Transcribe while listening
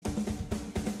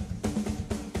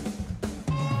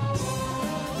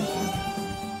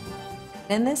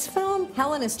In this film,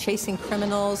 Helen is chasing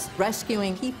criminals,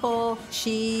 rescuing people.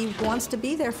 She wants to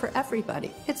be there for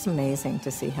everybody. It's amazing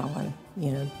to see Helen,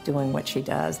 doing what she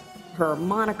does. Her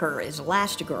moniker is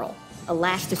Elastigirl.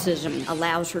 Elasticism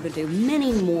allows her to do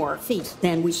many more feats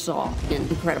than we saw in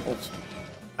Incredibles.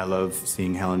 I love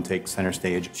seeing Helen take center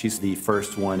stage. She's the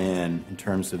first one in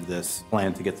terms of this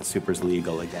plan to get the supers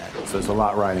legal again. So there's a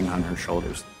lot riding on her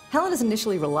shoulders. Helen is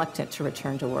initially reluctant to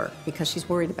return to work because she's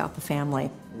worried about the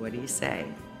family. What do you say?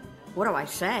 What do I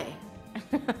say?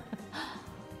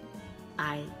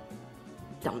 I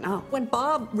don't know. When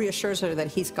Bob reassures her that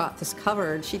he's got this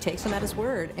covered, she takes him at his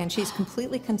word, and she's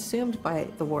completely consumed by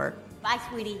the work. Bye,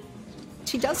 sweetie.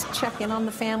 She does check in on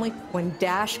the family. When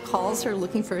Dash calls her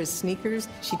looking for his sneakers,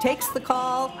 she takes the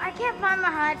call. I can't find my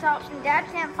high tops, and Dad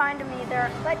can't find them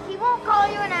either. But he won't call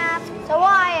you and ask, so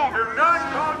Wyatt. Do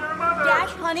not call your mother! Dash,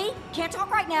 honey, can't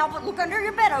talk right now, but look under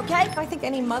your bed, okay? I think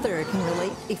any mother can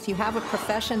relate. If you have a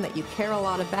profession that you care a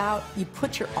lot about, you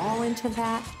put your all into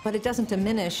that, but it doesn't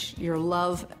diminish your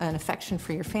love and affection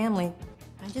for your family.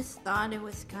 I just thought it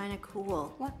was kind of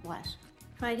cool. What was?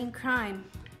 Fighting crime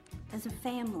as a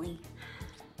family.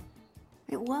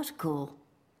 It was cool,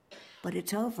 but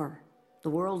it's over. The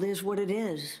world is what it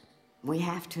is. We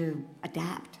have to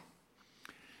adapt.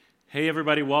 Hey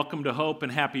everybody, welcome to Hope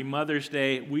and Happy Mother's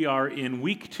Day. We are in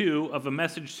week 2 of a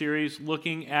message series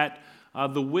looking at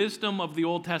the wisdom of the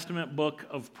Old Testament book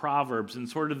of Proverbs, and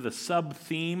sort of the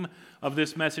sub-theme of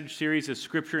this message series is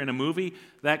Scripture in a Movie.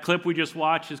 That clip we just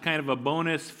watched is kind of a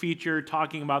bonus feature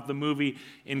talking about the movie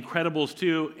Incredibles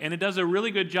 2, and it does a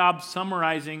really good job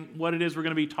summarizing what it is we're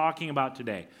going to be talking about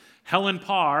today. Helen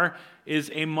Parr is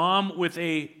a mom with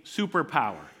a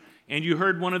superpower, and you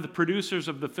heard one of the producers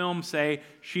of the film say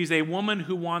she's a woman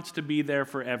who wants to be there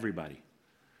for everybody.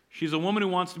 She's a woman who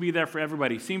wants to be there for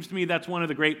everybody. Seems to me that's one of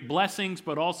the great blessings,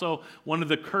 but also one of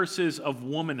the curses of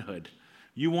womanhood.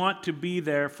 You want to be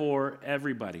there for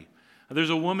everybody. There's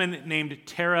a woman named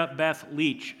Tara Beth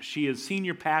Leach. She is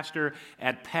senior pastor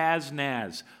at Paz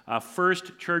Naz,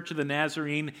 First Church of the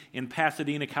Nazarene in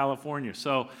Pasadena, California.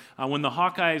 So when the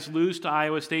Hawkeyes lose to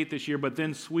Iowa State this year, but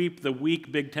then sweep the weak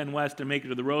Big Ten West and make it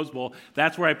to the Rose Bowl,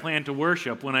 that's where I plan to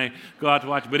worship when I go out to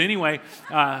watch. But anyway,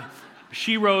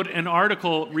 she wrote an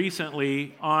article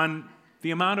recently on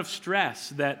the amount of stress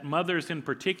that mothers in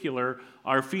particular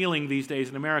are feeling these days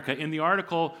in America. In the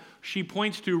article, she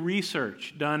points to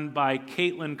research done by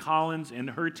Caitlin Collins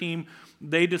and her team.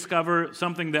 They discover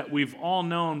something that we've all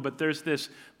known, but there's this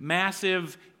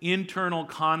massive internal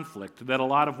conflict that a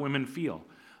lot of women feel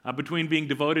between being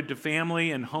devoted to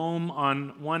family and home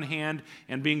on one hand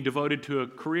and being devoted to a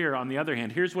career on the other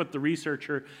hand. Here's what the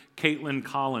researcher Caitlin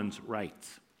Collins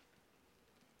writes.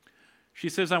 She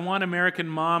says, I want American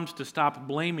moms to stop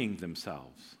blaming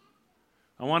themselves.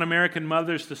 I want American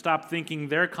mothers to stop thinking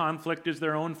their conflict is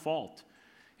their own fault.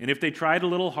 And if they tried a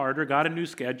little harder, got a new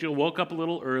schedule, woke up a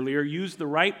little earlier, used the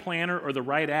right planner or the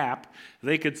right app,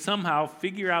 they could somehow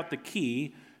figure out the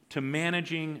key to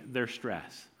managing their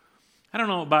stress. I don't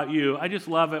know about you, I just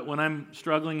love it when I'm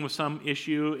struggling with some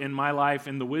issue in my life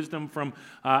and the wisdom from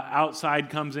outside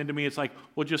comes into me. It's like,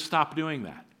 well, just stop doing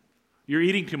that. You're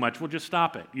eating too much. Well, just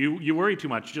stop it. You worry too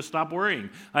much. Just stop worrying.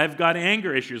 I've got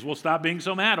anger issues. Well, stop being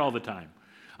so mad all the time.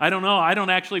 I don't know. I don't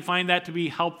actually find that to be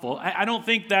helpful. I don't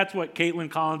think that's what Caitlin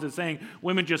Collins is saying.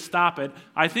 Women, just stop it.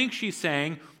 I think she's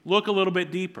saying, look a little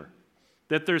bit deeper.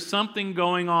 That there's something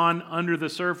going on under the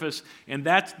surface, and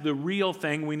that's the real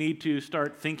thing we need to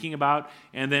start thinking about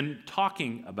and then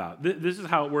talking about. This is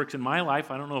how it works in my life.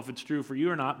 I don't know if it's true for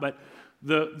you or not, but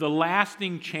the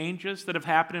lasting changes that have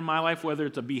happened in my life, whether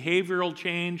it's a behavioral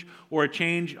change or a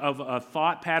change of a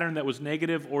thought pattern that was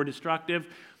negative or destructive,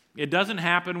 it doesn't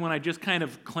happen when I just kind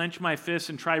of clench my fists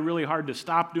and try really hard to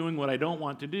stop doing what I don't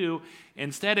want to do.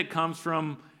 Instead, it comes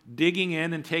from digging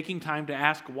in and taking time to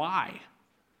ask why.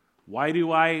 Why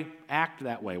do I act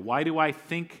that way? Why do I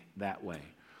think that way?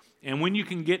 And when you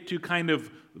can get to kind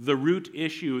of the root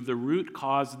issue, the root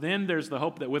cause, then there's the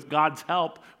hope that with God's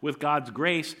help, with God's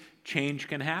grace, change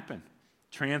can happen.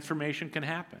 Transformation can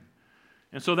happen.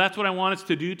 And so that's what I want us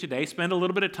to do today, spend a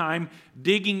little bit of time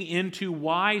digging into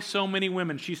why so many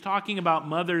women. She's talking about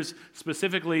mothers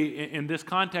specifically in this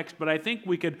context, but I think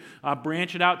we could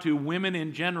branch it out to women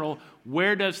in general.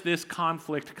 Where does this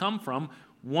conflict come from?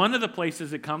 One of the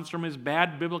places it comes from is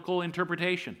bad biblical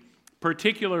interpretation,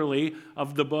 particularly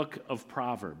of the book of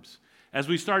Proverbs. As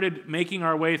we started making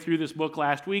our way through this book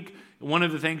last week, one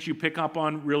of the things you pick up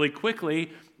on really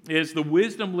quickly is the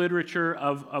wisdom literature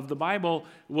of the Bible.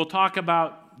 We'll talk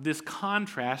about this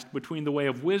contrast between the way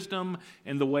of wisdom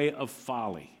and the way of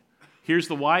folly. Here's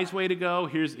the wise way to go.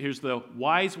 Here's the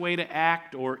wise way to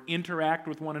act or interact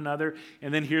with one another.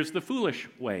 And then here's the foolish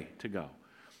way to go.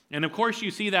 And of course,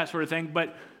 you see that sort of thing,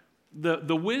 but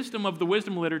the wisdom of the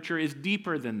wisdom literature is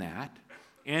deeper than that.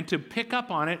 And to pick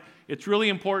up on it, it's really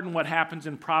important what happens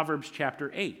in Proverbs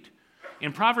chapter 8.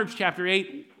 In Proverbs chapter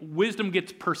 8, wisdom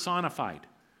gets personified.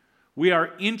 We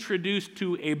are introduced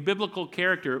to a biblical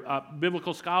character.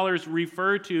 Biblical scholars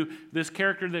refer to this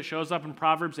character that shows up in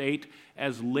Proverbs 8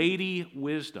 as Lady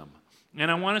Wisdom. And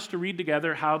I want us to read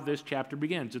together how this chapter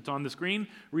begins. It's on the screen.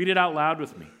 Read it out loud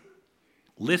with me.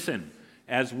 Listen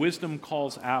as wisdom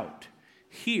calls out.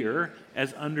 Hear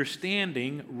as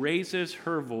understanding raises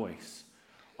her voice.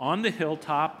 On the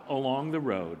hilltop along the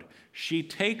road, she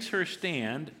takes her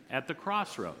stand at the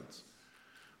crossroads.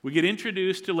 We get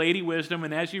introduced to Lady Wisdom,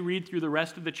 and as you read through the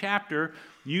rest of the chapter,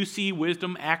 you see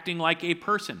wisdom acting like a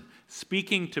person,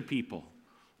 speaking to people,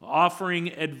 offering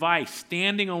advice,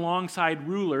 standing alongside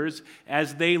rulers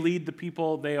as they lead the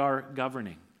people they are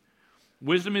governing.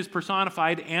 Wisdom is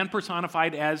personified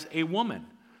as a woman.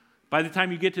 By the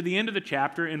time you get to the end of the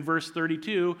chapter, in verse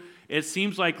 32, it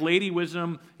seems like Lady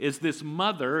Wisdom is this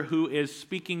mother who is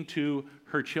speaking to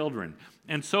her children.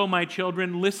 And so, my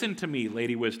children, listen to me,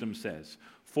 Lady Wisdom says,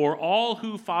 for all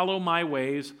who follow my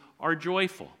ways are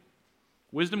joyful.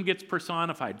 Wisdom gets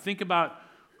personified. Think about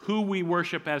who we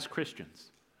worship as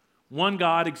Christians. One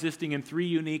God existing in three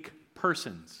unique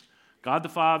persons. God the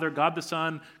Father, God the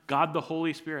Son, God the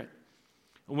Holy Spirit.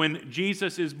 When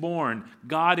Jesus is born,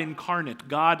 God incarnate,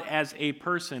 God as a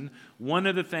person, one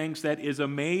of the things that is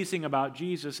amazing about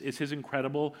Jesus is his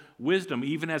incredible wisdom.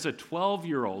 Even as a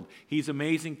 12-year-old, he's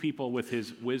amazing people with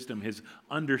his wisdom, his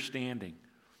understanding.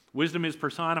 Wisdom is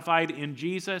personified in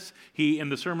Jesus. He, in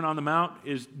the Sermon on the Mount,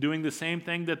 is doing the same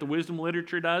thing that the wisdom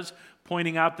literature does,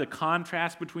 pointing out the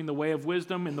contrast between the way of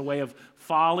wisdom and the way of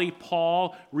folly.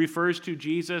 Paul refers to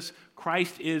Jesus.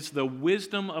 Christ is the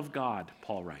wisdom of God,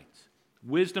 Paul writes.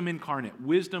 Wisdom incarnate,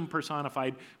 wisdom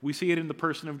personified. We see it in the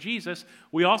person of Jesus.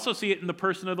 We also see it in the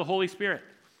person of the Holy Spirit.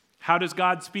 How does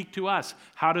God speak to us?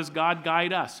 How does God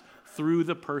guide us? Through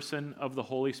the person of the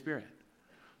Holy Spirit.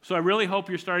 So I really hope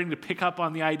you're starting to pick up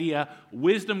on the idea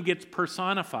wisdom gets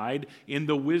personified in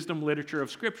the wisdom literature of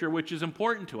Scripture, which is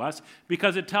important to us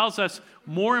because it tells us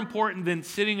more important than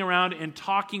sitting around and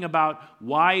talking about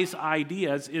wise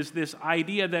ideas is this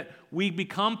idea that we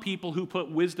become people who put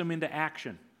wisdom into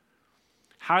action.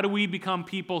 How do we become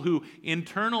people who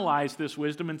internalize this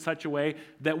wisdom in such a way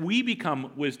that we become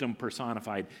wisdom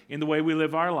personified in the way we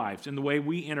live our lives, in the way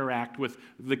we interact with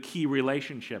the key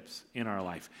relationships in our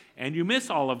life? And you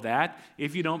miss all of that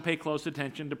if you don't pay close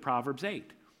attention to Proverbs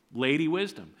 8, Lady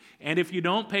Wisdom. And if you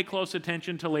don't pay close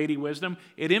attention to Lady Wisdom,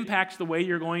 it impacts the way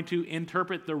you're going to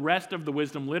interpret the rest of the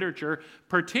wisdom literature,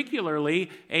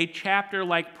 particularly a chapter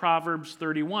like Proverbs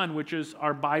 31, which is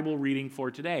our Bible reading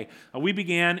for today. We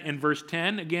began in verse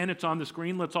 10. Again, it's on the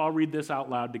screen. Let's all read this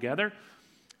out loud together.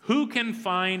 Who can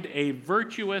find a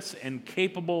virtuous and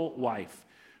capable wife?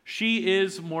 She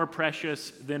is more precious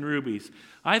than rubies.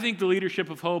 I think the leadership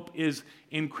of Hope is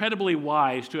incredibly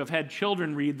wise to have had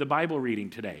children read the Bible reading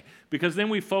today, because then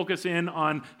we focus in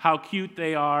on how cute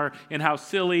they are and how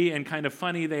silly and kind of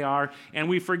funny they are, and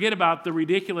we forget about the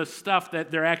ridiculous stuff that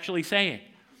they're actually saying.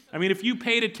 I mean, if you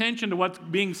paid attention to what's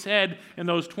being said in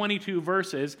those 22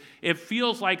 verses, it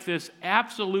feels like this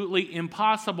absolutely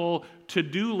impossible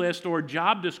to-do list or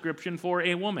job description for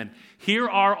a woman. Here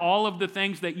are all of the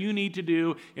things that you need to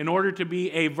do in order to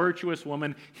be a virtuous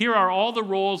woman. Here are all the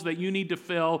roles that you need to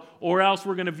fill, or else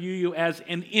we're going to view you as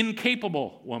an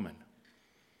incapable woman.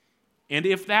 And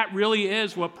if that really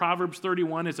is what Proverbs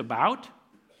 31 is about,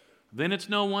 then it's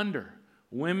no wonder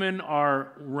women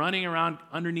are running around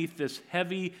underneath this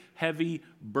heavy, heavy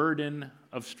burden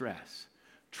of stress,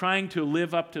 trying to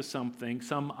live up to something,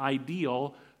 some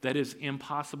ideal that is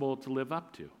impossible to live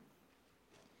up to.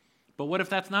 But what if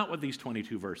that's not what these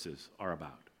 22 verses are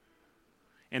about?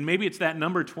 And maybe it's that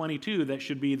number 22 that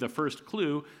should be the first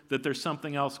clue that there's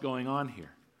something else going on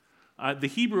here. The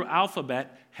Hebrew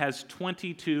alphabet has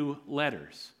 22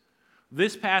 letters.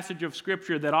 This passage of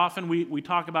Scripture that often we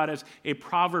talk about as a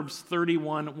Proverbs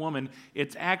 31 woman,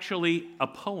 it's actually a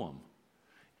poem,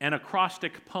 an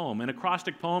acrostic poem. An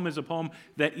acrostic poem is a poem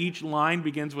that each line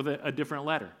begins with a different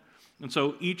letter. And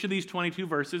so each of these 22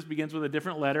 verses begins with a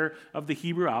different letter of the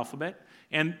Hebrew alphabet.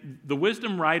 And the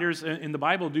wisdom writers in the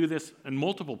Bible do this in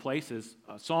multiple places.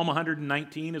 Psalm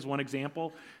 119 is one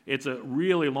example. It's a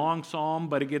really long psalm,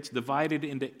 but it gets divided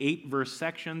into 8 verse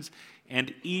sections,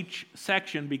 and each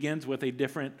section begins with a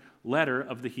different letter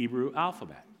of the Hebrew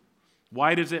alphabet.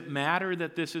 Why does it matter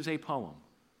that this is a poem?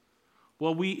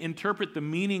 Well, we interpret the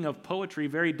meaning of poetry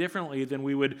very differently than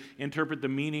we would interpret the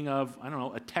meaning of, I don't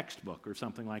know, a textbook or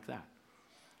something like that.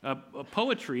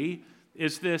 Poetry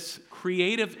is this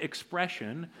creative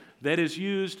expression that is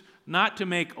used not to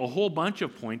make a whole bunch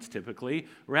of points typically,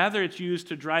 rather it's used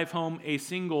to drive home a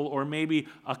single or maybe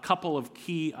a couple of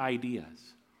key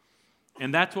ideas.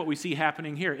 And that's what we see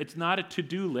happening here. It's not a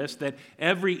to-do list that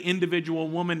every individual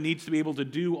woman needs to be able to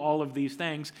do all of these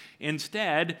things.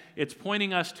 Instead, it's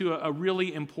pointing us to a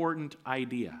really important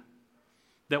idea,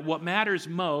 that what matters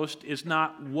most is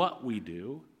not what we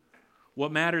do.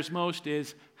 What matters most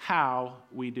is how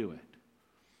we do it.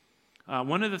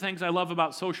 One of the things I love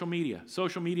about social media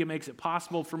makes it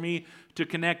possible for me to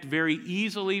connect very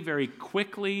easily, very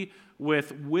quickly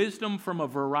with wisdom from a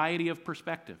variety of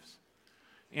perspectives.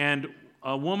 And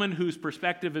a woman whose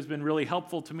perspective has been really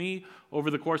helpful to me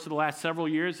over the course of the last several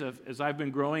years as I've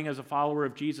been growing as a follower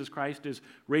of Jesus Christ is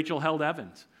Rachel Held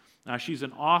Evans. She's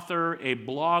an author, a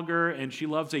blogger, and she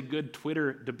loves a good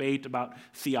Twitter debate about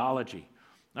theology.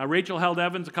 Rachel Held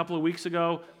Evans a couple of weeks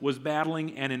ago was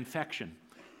battling an infection.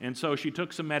 And so she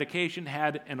took some medication,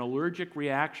 had an allergic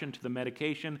reaction to the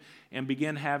medication, and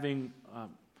began having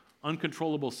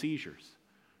uncontrollable seizures.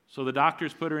 So the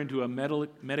doctors put her into a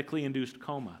medically induced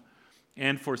coma.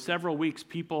 And for several weeks,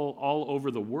 people all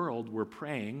over the world were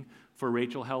praying for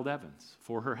Rachel Held Evans,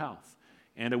 for her health.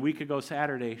 And a week ago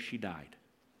Saturday, she died.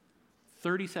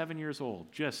 37 years old,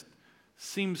 just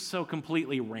seems so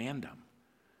completely random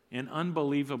and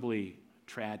unbelievably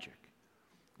tragic.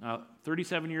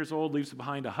 37 years old, leaves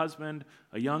behind a husband,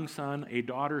 a young son, a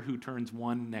daughter who turns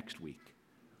 1 next week.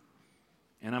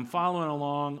 And I'm following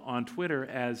along on Twitter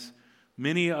as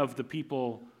many of the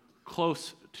people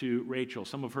close to Rachel,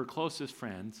 some of her closest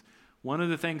friends, one of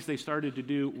the things they started to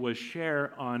do was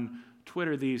share on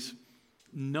Twitter these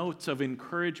notes of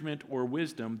encouragement or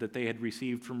wisdom that they had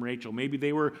received from Rachel. Maybe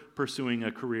they were pursuing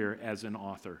a career as an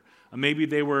author. Maybe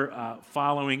they were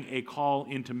following a call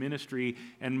into ministry,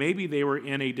 and maybe they were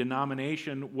in a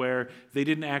denomination where they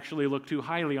didn't actually look too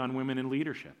highly on women in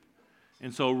leadership.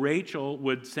 And so Rachel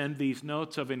would send these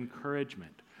notes of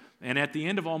encouragement. And at the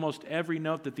end of almost every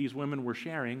note that these women were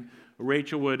sharing,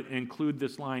 Rachel would include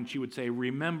this line. She would say,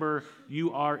 "Remember,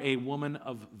 you are a woman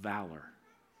of valor."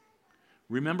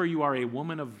 Remember, you are a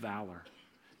woman of valor.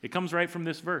 It comes right from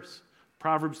this verse,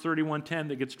 Proverbs 31:10,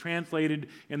 that gets translated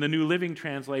in the New Living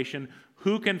Translation,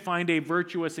 "Who can find a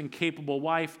virtuous and capable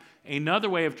wife?" Another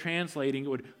way of translating it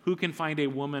would, "Who can find a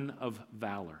woman of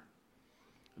valor?"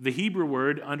 The Hebrew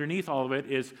word underneath all of it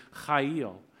is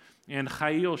chayil. And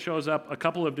chayil shows up a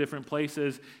couple of different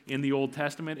places in the Old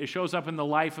Testament. It shows up in the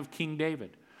life of King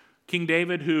David. King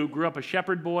David, who grew up a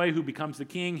shepherd boy, who becomes the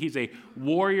king. He's a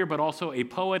warrior, but also a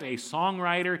poet, a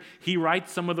songwriter. He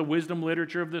writes some of the wisdom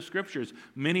literature of the Scriptures,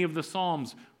 many of the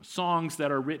Psalms, songs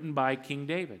that are written by King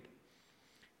David.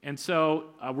 And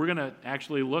so we're going to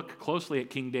actually look closely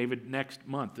at King David next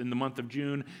month, in the month of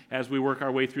June, as we work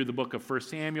our way through the book of 1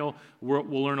 Samuel.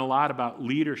 We'll learn a lot about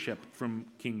leadership from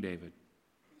King David.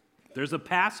 There's a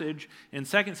passage in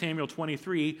 2 Samuel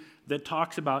 23 that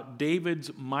talks about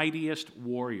David's mightiest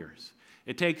warriors.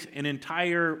 It takes an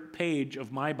entire page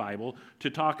of my Bible to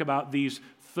talk about these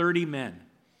 30 men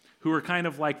who are kind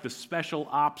of like the special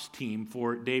ops team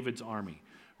for David's army.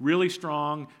 Really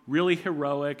strong, really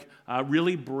heroic,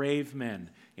 really brave men.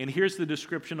 And here's the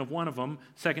description of one of them,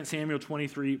 2 Samuel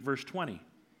 23, verse 20.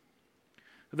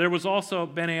 There was also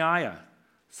Benaiah,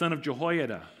 son of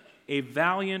Jehoiada, a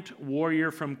valiant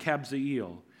warrior from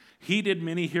Kabzeel. He did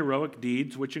many heroic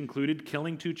deeds, which included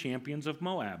killing 2 champions of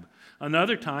Moab.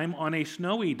 Another time, on a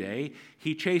snowy day,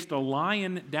 he chased a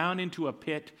lion down into a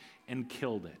pit and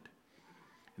killed it.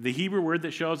 The Hebrew word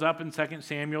that shows up in 2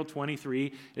 Samuel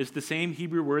 23 is the same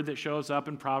Hebrew word that shows up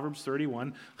in Proverbs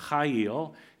 31,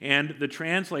 chayil. And the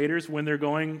translators, when they're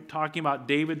talking about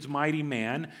David's mighty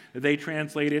man, they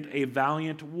translate it a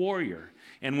valiant warrior.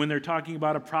 And when they're talking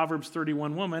about a Proverbs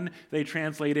 31 woman, they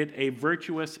translate it a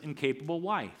virtuous and capable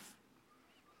wife.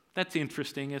 That's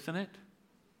interesting, isn't it?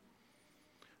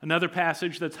 Another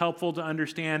passage that's helpful to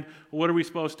understand what are we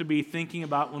supposed to be thinking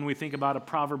about when we think about a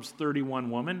Proverbs 31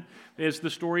 woman is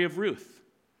the story of Ruth.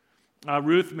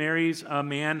 Ruth marries a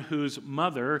man whose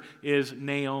mother is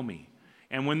Naomi.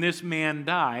 And when this man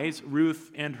dies,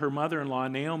 Ruth and her mother-in-law,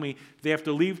 Naomi, they have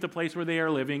to leave the place where they are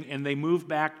living, and they move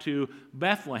back to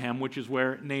Bethlehem, which is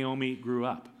where Naomi grew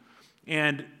up.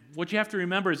 And what you have to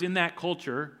remember is in that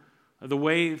culture, the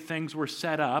way things were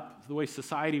set up, the way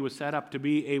society was set up, to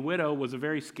be a widow was a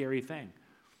very scary thing.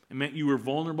 It meant you were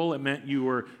vulnerable. It meant you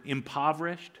were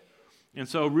impoverished. And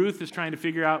so Ruth is trying to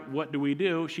figure out, what do we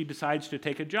do? She decides to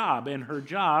take a job, and her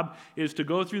job is to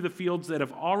go through the fields that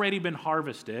have already been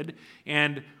harvested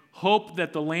and hope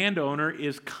that the landowner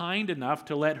is kind enough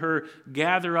to let her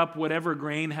gather up whatever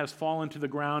grain has fallen to the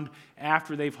ground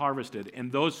after they've harvested.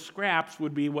 And those scraps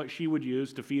would be what she would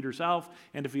use to feed herself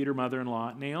and to feed her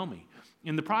mother-in-law, Naomi.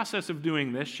 In the process of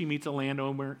doing this, she meets a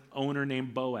landowner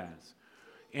named Boaz.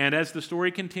 And as the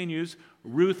story continues,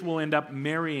 Ruth will end up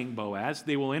marrying Boaz.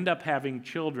 They will end up having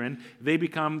children. They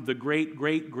become the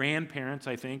great-great-grandparents,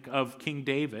 I think, of King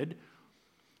David.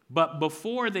 But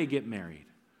before they get married,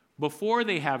 before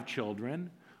they have children,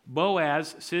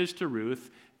 Boaz says to Ruth,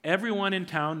 "Everyone in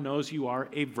town knows you are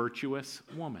a virtuous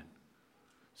woman."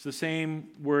 It's the same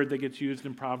word that gets used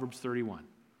in Proverbs 31.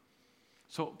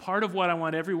 So part of what I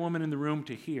want every woman in the room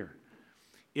to hear,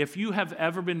 if you have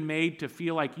ever been made to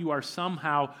feel like you are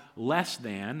somehow less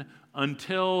than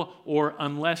until or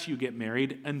unless you get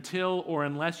married, until or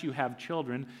unless you have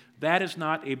children, that is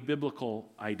not a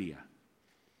biblical idea.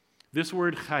 This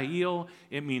word chayil,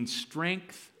 it means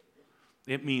strength,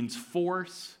 it means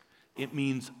force, it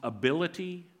means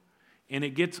ability, and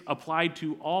it gets applied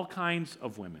to all kinds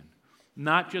of women,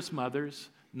 not just mothers,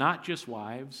 not just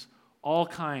wives, all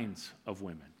kinds of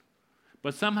women.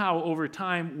 But somehow over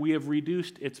time we have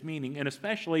reduced its meaning, and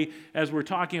especially as we're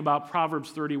talking about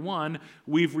Proverbs 31,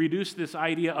 we've reduced this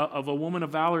idea of a woman of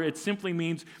valor. It simply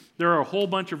means there are a whole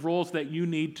bunch of roles that you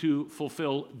need to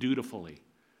fulfill dutifully.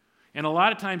 And a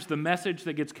lot of times the message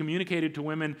that gets communicated to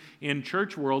women in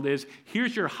church world is,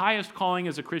 here's your highest calling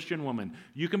as a Christian woman.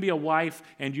 You can be a wife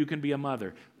and you can be a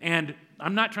mother. And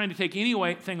I'm not trying to take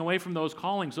anything away from those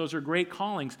callings. Those are great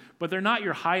callings, but they're not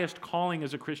your highest calling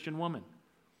as a Christian woman.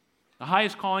 The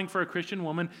highest calling for a Christian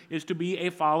woman is to be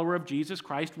a follower of Jesus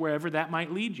Christ wherever that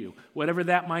might lead you, whatever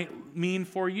that might mean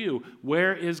for you.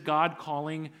 Where is God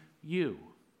calling you?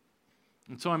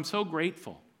 And so I'm so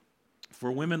grateful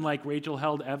for women like Rachel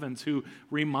Held Evans who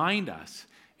remind us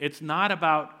it's not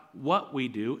about what we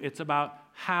do, it's about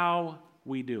how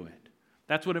we do it.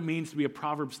 That's what it means to be a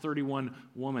Proverbs 31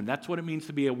 woman. That's what it means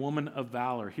to be a woman of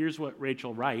valor. Here's what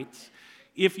Rachel writes.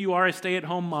 If you are a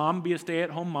stay-at-home mom, be a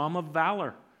stay-at-home mom of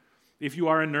valor. If you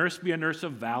are a nurse, be a nurse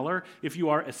of valor. If you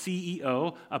are a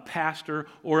CEO, a pastor,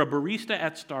 or a barista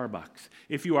at Starbucks.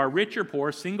 If you are rich or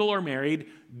poor, single or married,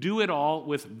 do it all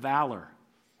with valor.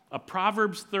 A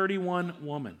Proverbs 31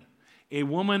 woman, a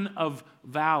woman of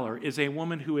valor, is a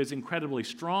woman who is incredibly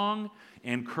strong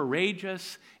and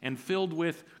courageous and filled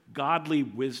with godly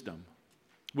wisdom,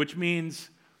 which means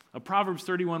a Proverbs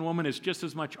 31 woman is just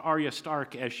as much Arya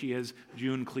Stark as she is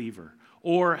June Cleaver,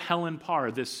 or Helen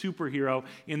Parr, this superhero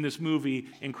in this movie,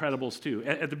 Incredibles 2.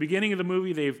 At the beginning of the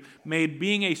movie, they've made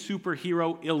being a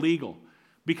superhero illegal.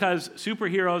 Because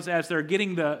superheroes, as they're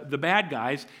getting the bad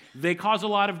guys, they cause a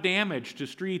lot of damage to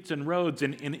streets and roads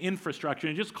and infrastructure.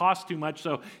 And it just costs too much,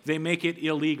 so they make it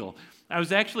illegal. I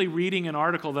was actually reading an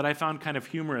article that I found kind of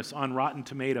humorous on Rotten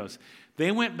Tomatoes. They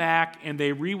went back and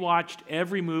they rewatched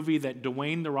every movie that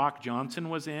Dwayne "The Rock" Johnson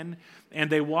was in, and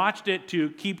they watched it to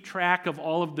keep track of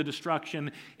all of the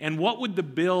destruction and what would the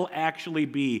bill actually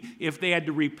be if they had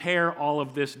to repair all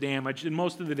of this damage. And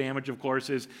most of the damage, of course,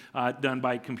 is done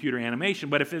by computer animation.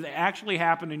 But if it actually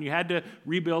happened and you had to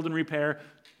rebuild and repair,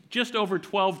 just over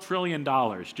 $12 trillion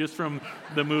just from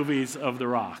the movies of The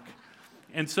Rock.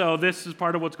 And so this is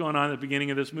part of what's going on at the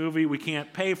beginning of this movie. We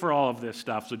can't pay for all of this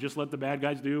stuff, so just let the bad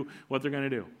guys do what they're going to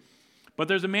do. But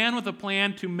there's a man with a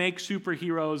plan to make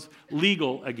superheroes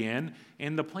legal again,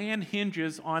 and the plan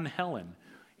hinges on Helen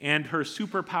and her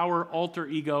superpower alter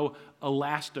ego,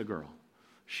 Elastigirl.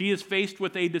 She is faced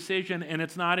with a decision, and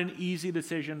it's not an easy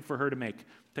decision for her to make.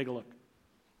 Take a look.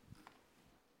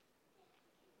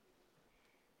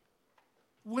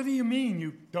 What do you mean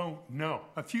you don't know?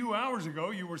 A few hours ago,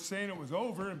 you were saying it was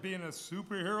over and being a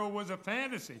superhero was a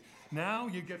fantasy. Now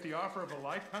you get the offer of a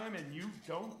lifetime and you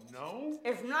don't know?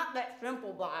 It's not that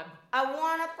simple, Bob. I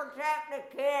want to protect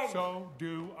the kids. So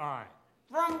do I.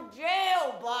 From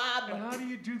jail, Bob. And how do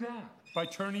you do that? By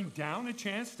turning down a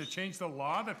chance to change the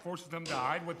law that forces them to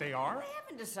hide what they are? I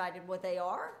haven't decided what they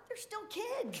are. They're still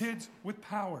kids. Kids with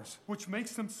powers, which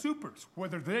makes them supers,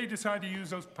 whether they decide to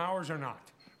use those powers or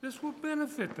not. This will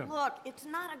benefit them. Look, it's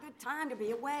not a good time to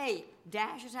be away.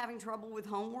 Dash is having trouble with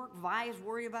homework. Vi is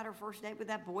worried about her first date with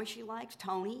that boy she likes,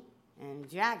 Tony. And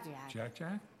Jack.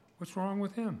 Jack? What's wrong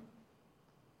with him?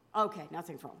 Okay,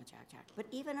 nothing's wrong with Jack. But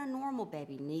even a normal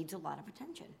baby needs a lot of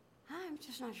attention. I'm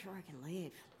just not sure I can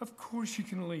leave. Of course you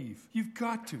can leave. You've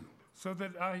got to. So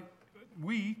that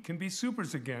we can be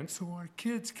supers again, so our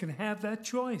kids can have that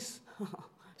choice.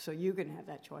 So you can have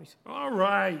that choice. All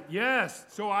right, yes,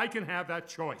 so I can have that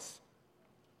choice.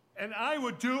 And I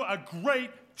would do a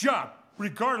great job,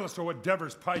 regardless of what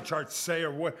Devers pie charts say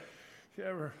or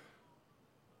whatever.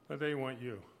 But they want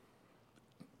you.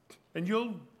 And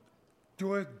you'll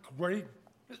do a great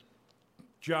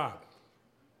job,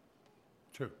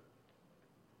 too.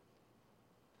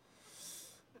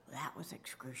 That was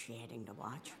excruciating to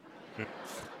watch.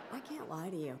 I can't lie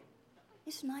to you.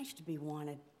 It's nice to be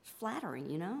wanted. It's flattering,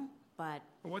 you know? But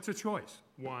Well, what's the choice?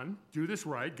 One, do this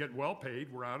right, get well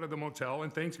paid, we're out of the motel,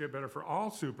 and things get better for all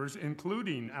supers,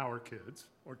 including our kids.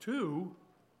 Or two,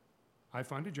 I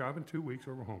find a job in 2 weeks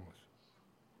or we're homeless.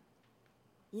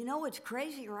 you know what's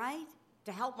crazy, right?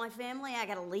 To help my family, I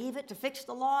gotta leave it. To fix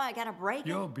the law, I gotta break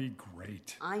You'll it. be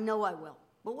great. I know I will.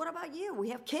 But what about you? We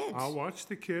have kids. I'll watch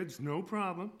the kids, no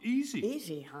problem. Easy.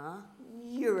 Easy, huh?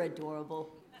 You're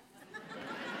adorable.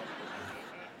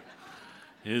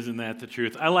 Isn't that the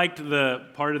truth? I liked the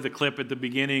part of the clip at the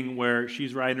beginning where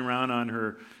she's riding around on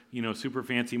her, super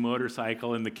fancy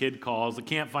motorcycle, and the kid calls, I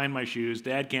can't find my shoes,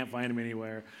 Dad can't find them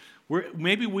anywhere.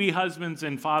 Maybe we husbands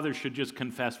and fathers should just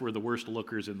confess we're the worst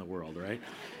lookers in the world, right?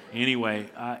 Anyway,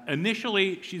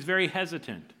 initially, she's very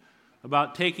hesitant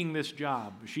about taking this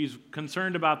job. She's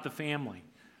concerned about the family.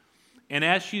 And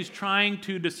as she's trying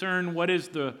to discern what is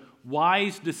the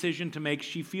wise decision to make,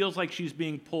 she feels like she's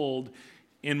being pulled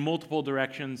in multiple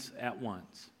directions at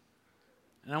once.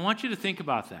 And I want you to think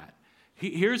about that.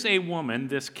 Here's a woman,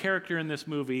 this character in this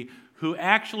movie, who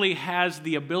actually has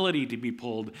the ability to be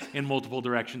pulled in multiple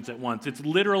directions at once. It's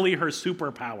literally her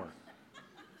superpower.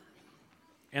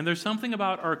 And there's something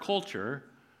about our culture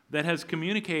that has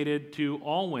communicated to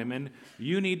all women,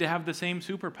 you need to have the same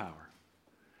superpower.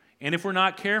 And if we're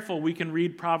not careful, we can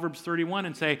read Proverbs 31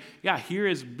 and say, yeah, here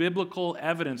is biblical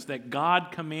evidence that God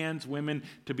commands women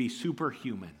to be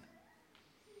superhuman.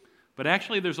 But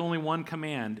actually, there's only one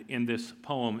command in this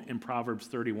poem in Proverbs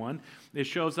 31. It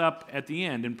shows up at the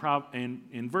end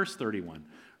in verse 31.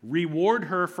 Reward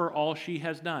her for all she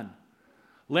has done.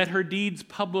 Let her deeds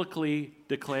publicly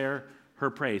declare her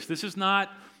praise. This is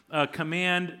not a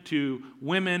command to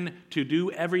women to do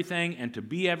everything and to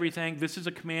be everything. This is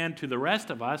a command to the rest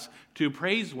of us to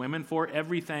praise women for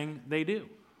everything they do.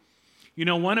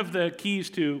 One of the keys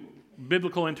to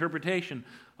biblical interpretation,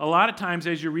 a lot of times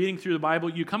as you're reading through the Bible,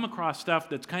 you come across stuff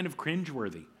that's kind of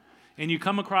cringeworthy. And you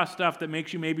come across stuff that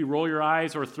makes you maybe roll your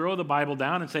eyes or throw the Bible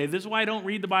down and say, this is why I don't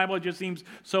read the Bible. It just seems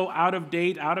so out of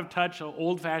date, out of touch,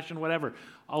 old-fashioned, whatever.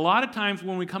 A lot of times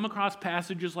when we come across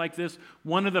passages like this,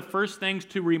 one of the first things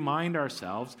to remind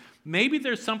ourselves, maybe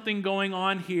there's something going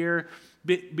on here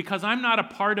because I'm not a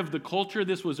part of the culture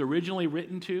this was originally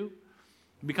written to.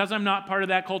 Because I'm not part of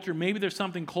that culture, maybe there's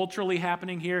something culturally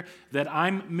happening here that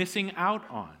I'm missing out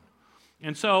on.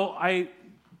 And so I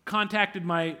contacted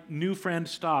my new friend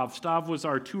Stav. Stav was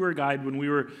our tour guide when we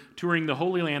were touring the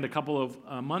Holy Land a couple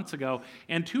of months ago.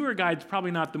 And tour guide's probably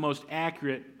not the most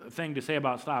accurate thing to say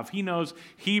about Stav. He knows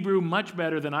Hebrew much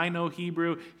better than I know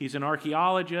Hebrew. He's an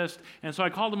archaeologist. And so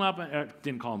I called him up,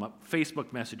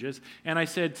 Facebook messages, and I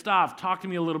said, Stav, talk to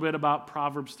me a little bit about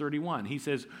Proverbs 31. He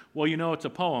says, well, it's a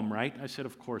poem, right? I said,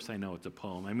 of course I know it's a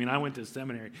poem. I went to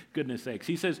seminary, goodness sakes.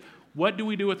 He says, what do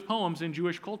we do with poems in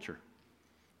Jewish culture?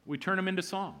 We turn them into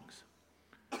songs.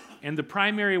 And the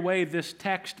primary way this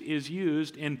text is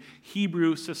used in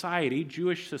Hebrew society,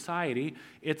 Jewish society,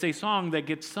 it's a song that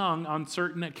gets sung on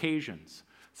certain occasions.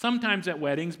 Sometimes at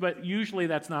weddings, but usually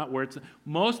that's not where it's.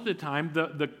 Most of the time,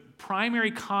 the primary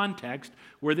context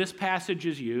where this passage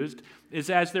is used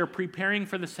is as they're preparing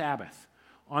for the Sabbath.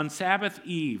 On Sabbath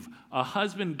Eve, a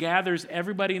husband gathers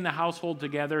everybody in the household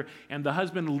together, and the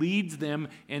husband leads them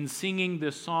in singing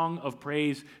this song of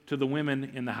praise to the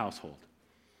women in the household.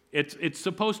 It's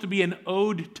supposed to be an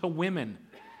ode to women,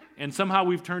 and somehow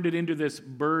we've turned it into this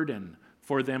burden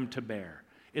for them to bear.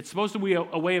 It's supposed to be a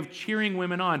way of cheering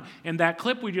women on. And that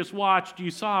clip we just watched,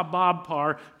 you saw Bob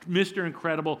Parr, Mr.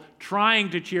 Incredible, trying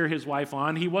to cheer his wife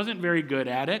on. He wasn't very good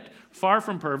at it, far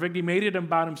from perfect. He made it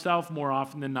about himself more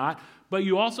often than not. But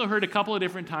you also heard a couple of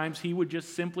different times he would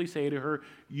just simply say to her,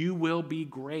 you will be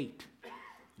great.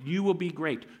 You will be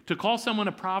great. To call someone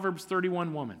a Proverbs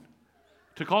 31 woman,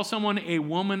 to call someone a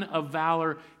woman of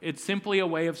valor, it's simply a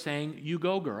way of saying, you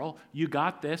go, girl, you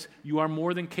got this, you are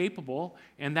more than capable,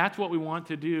 and that's what we want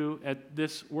to do at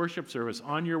this worship service.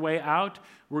 On your way out,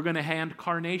 we're going to hand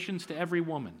carnations to every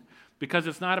woman, because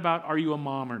it's not about are you a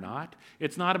mom or not.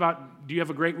 It's not about do you have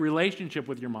a great relationship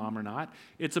with your mom or not.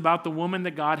 It's about the woman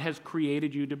that God has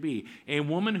created you to be. A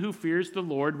woman who fears the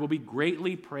Lord will be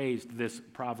greatly praised, this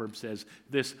proverb says,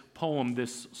 this poem,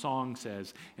 this song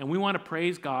says. And we want to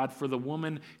praise God for the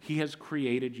woman he has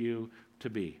created you to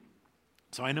be.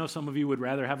 So I know some of you would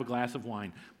rather have a glass of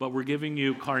wine, but we're giving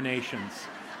you carnations.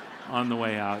 on the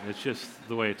way out. It's just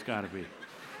the way it's got to be.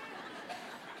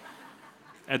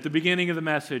 At the beginning of the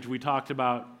message, we talked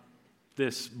about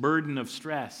this burden of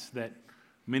stress that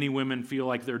many women feel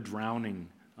like they're drowning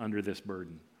under this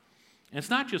burden. And it's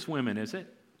not just women, is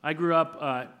it? I grew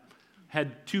up,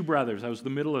 had 2 brothers. I was the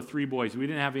middle of 3 boys. We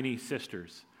didn't have any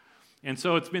sisters. And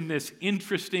so it's been this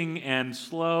interesting and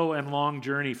slow and long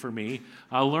journey for me,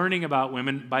 learning about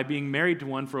women by being married to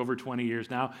one for over 20 years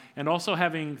now, and also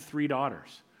having 3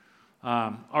 daughters.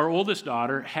 Our oldest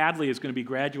daughter, Hadley, is going to be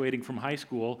graduating from high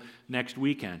school next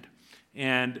weekend.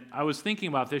 And I was thinking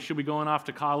about this. She'll be going off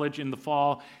to college in the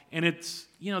fall. And it's,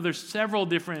 there's several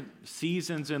different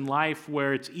seasons in life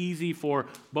where it's easy for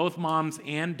both moms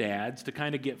and dads to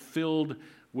kind of get filled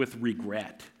with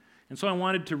regret. And so I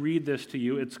wanted to read this to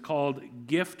you. It's called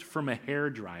Gift from a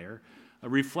Hairdryer,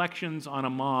 Reflections on a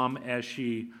Mom as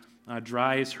she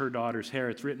dries her daughter's hair.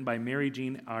 It's written by Mary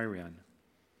Jean Arian.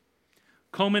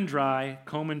 Comb and dry,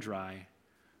 comb and dry.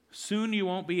 Soon you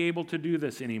won't be able to do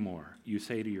this anymore, you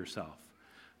say to yourself,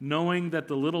 knowing that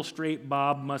the little straight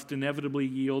bob must inevitably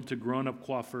yield to grown-up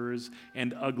coiffeurs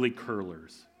and ugly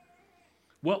curlers.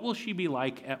 What will she be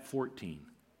like at 14?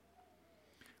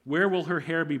 Where will her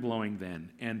hair be blowing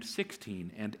then, and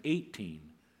 16 and 18?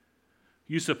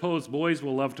 You suppose boys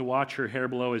will love to watch her hair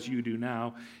blow as you do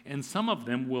now, and some of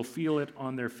them will feel it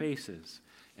on their faces,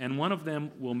 and one of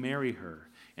them will marry her.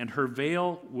 And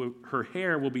her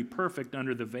hair will be perfect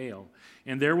under the veil,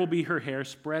 and there will be her hair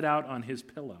spread out on his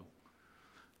pillow.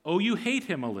 Oh, you hate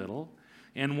him a little,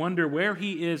 and wonder where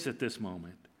he is at this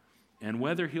moment, and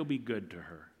whether he'll be good to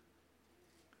her.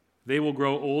 They will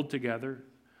grow old together.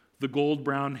 The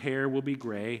gold-brown hair will be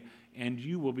gray, and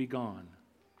you will be gone.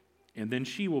 And then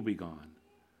she will be gone,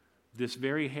 this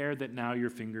very hair that now your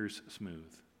fingers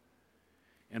smooth.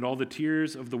 And all the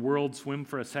tears of the world swim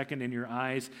for a second in your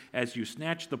eyes as you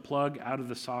snatch the plug out of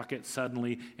the socket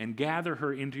suddenly and gather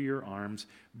her into your arms,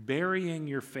 burying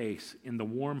your face in the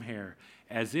warm hair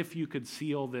as if you could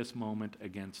seal this moment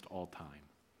against all time.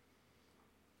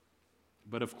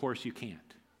 But of course you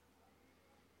can't,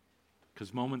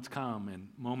 because moments come and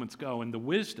moments go. And the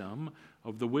wisdom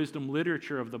of the wisdom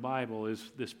literature of the Bible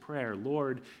is this prayer: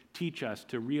 Lord, teach us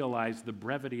to realize the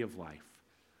brevity of life,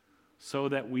 so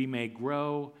that we may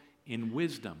grow in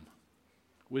wisdom.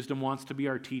 Wisdom wants to be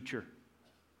our teacher.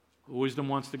 Wisdom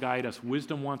wants to guide us.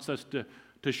 Wisdom wants us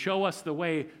to show us the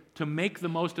way to make the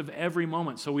most of every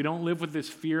moment, so we don't live with this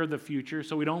fear of the future,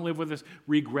 so we don't live with this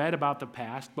regret about the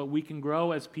past, but we can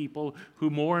grow as people who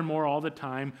more and more all the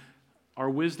time are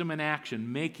wisdom in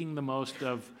action, making the most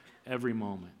of every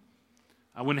moment.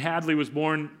 When Hadley was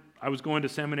born, I was going to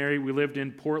seminary. We lived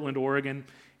in Portland, Oregon,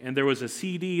 and there was a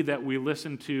CD that we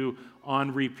listened to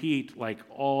on repeat like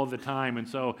all the time. And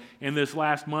so in this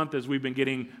last month, as we've been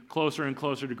getting closer and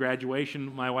closer to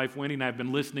graduation, my wife Wendy and I have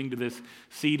been listening to this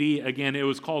CD again. It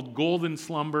was called Golden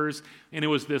Slumbers, and it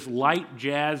was this light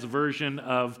jazz version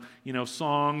of,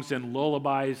 songs and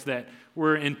lullabies that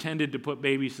were intended to put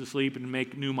babies to sleep and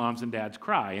make new moms and dads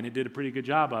cry, and it did a pretty good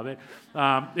job of it.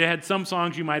 It had some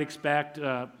songs you might expect,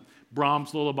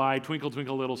 Brahms' Lullaby, Twinkle,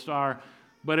 Twinkle, Little Star,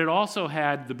 but it also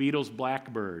had the Beatles'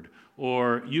 Blackbird,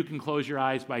 or You Can Close Your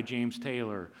Eyes by James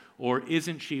Taylor, or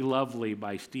Isn't She Lovely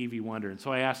by Stevie Wonder. And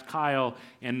so I asked Kyle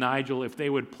and Nigel if they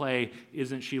would play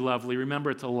Isn't She Lovely.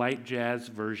 Remember, it's a light jazz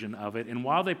version of it. And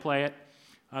while they play it,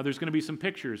 there's going to be some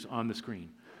pictures on the screen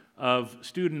of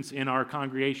students in our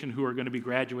congregation who are going to be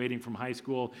graduating from high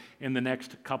school in the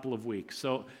next couple of weeks.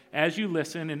 So as you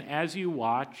listen and as you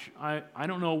watch, I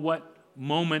don't know what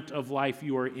moment of life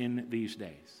you are in these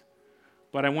days,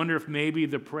 but I wonder if maybe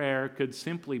the prayer could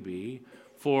simply be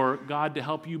for God to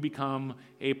help you become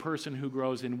a person who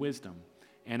grows in wisdom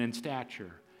and in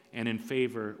stature and in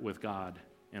favor with God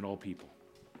and all people.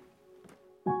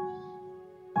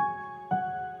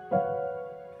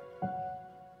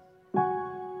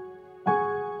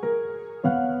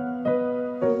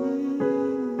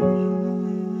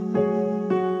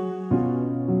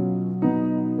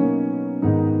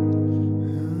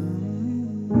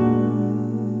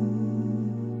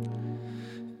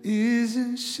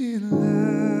 Isn't she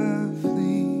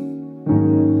lovely?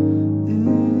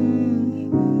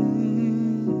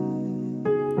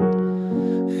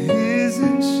 Isn't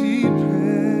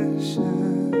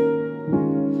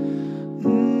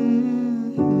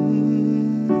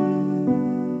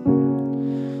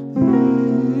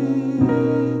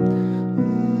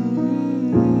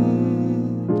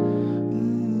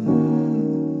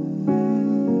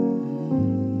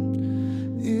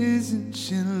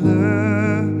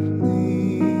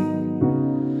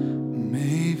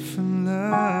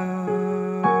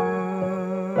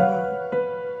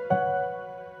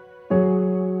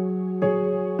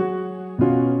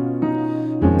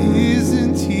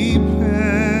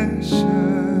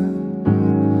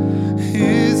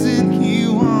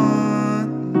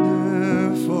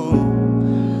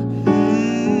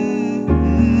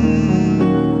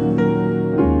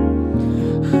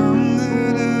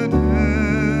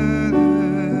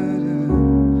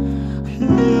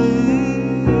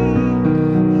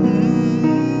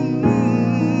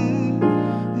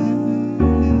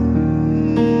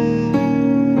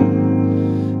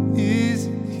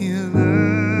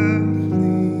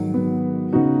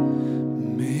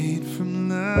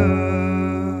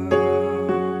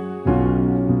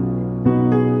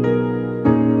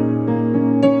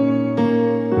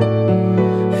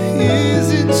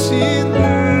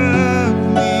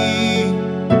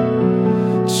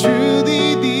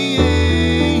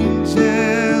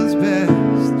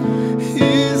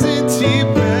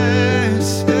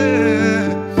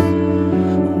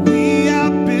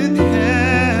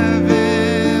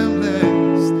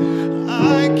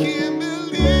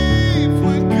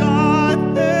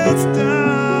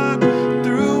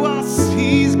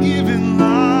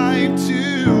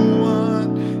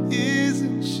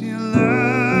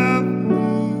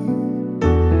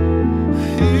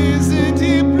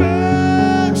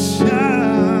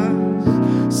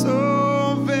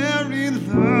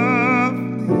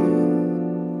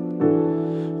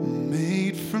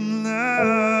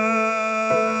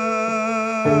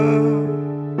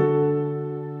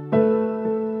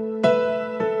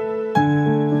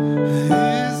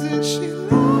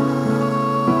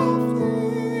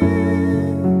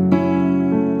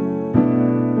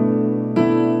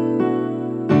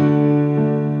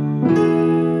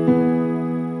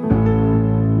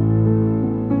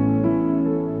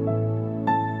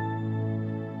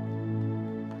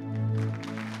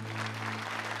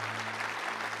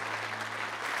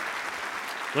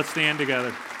Let's stand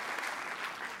together.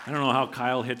 I don't know how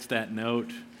Kyle hits that note.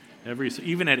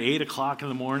 Even at 8 o'clock in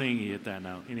the morning, he hit that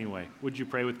note. Anyway, would you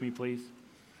pray with me, please?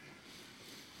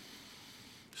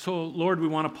 So, Lord, we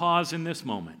want to pause in this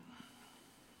moment.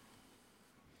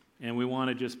 And we want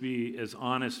to just be as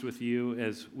honest with you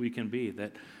as we can be,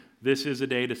 that this is a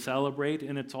day to celebrate,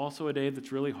 and it's also a day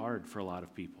that's really hard for a lot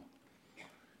of people.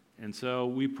 And so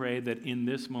we pray that in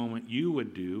this moment you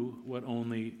would do what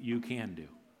only you can do.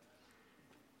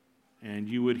 And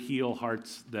you would heal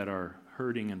hearts that are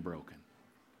hurting and broken.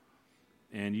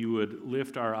 And you would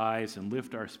lift our eyes and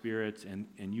lift our spirits,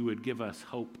 and you would give us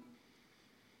hope.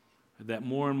 That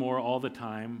more and more all the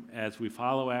time, as we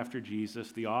follow after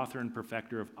Jesus, the author and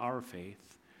perfecter of our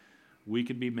faith, we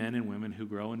could be men and women who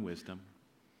grow in wisdom,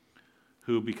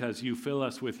 who, because you fill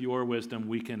us with your wisdom,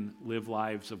 we can live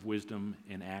lives of wisdom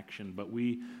in action. But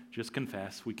we just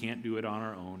confess we can't do it on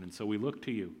our own, and so we look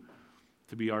to you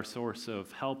to be our source of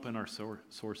help and our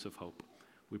source of hope.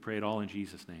 We pray it all in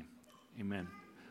Jesus' name. Amen.